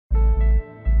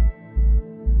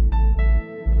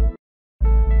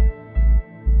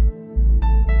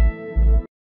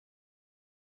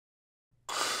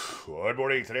Good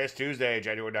morning. Today's Tuesday,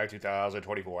 January 9,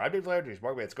 2024. I'm Dave Landry.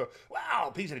 Market Let's go. Wow,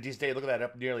 piece of a decent day. Look at that,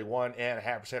 up nearly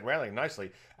 1.5%, rallying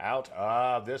nicely out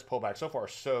of this pullback. So far,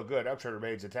 so good. Uptrend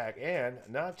remains intact and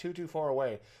not too far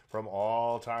away from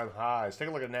all-time highs. Take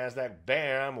a look at NASDAQ.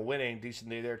 Bam, winning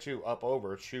decently there too, up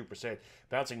over 2%,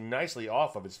 bouncing nicely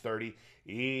off of its 30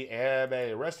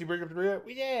 EMA. Rusty bring up the rear.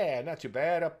 Yeah, not too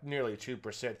bad, up nearly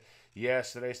 2%.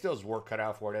 Yesterday. Still has work cut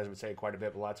out for it, as I've been saying quite a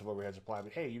bit, but lots of overhead supply.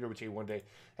 But hey, you never change one day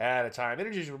at a time.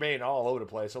 Energies remain all over the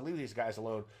place, so leave these guys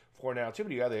alone for now. Too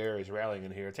many other areas rallying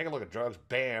in here. Take a look at drugs.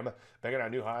 Bam. Banging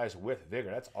on new highs with vigor.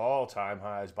 That's all-time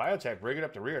highs. Biotech bringing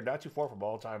up the rear. Not too far from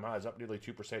all-time highs. Up nearly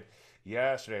 2%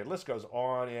 yesterday. The list goes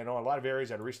on and on. A lot of areas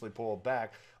that recently pulled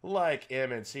back, like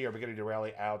MNC, are beginning to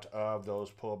rally out of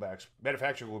those pullbacks.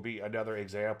 Manufacturing will be another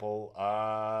example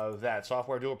of that.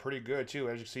 Software doing pretty good, too.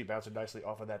 As you can see, bouncing nicely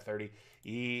off of that 30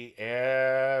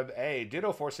 EMA.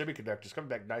 Ditto for semiconductors coming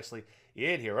back nicely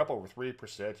in here, up over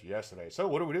 3% yesterday. So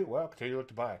what do? Well, continue to look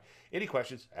to buy. Any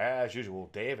questions? As usual,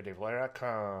 Dave at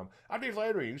DaveLandry.com. I'm Dave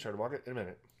Landry. You start the market in a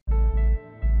minute.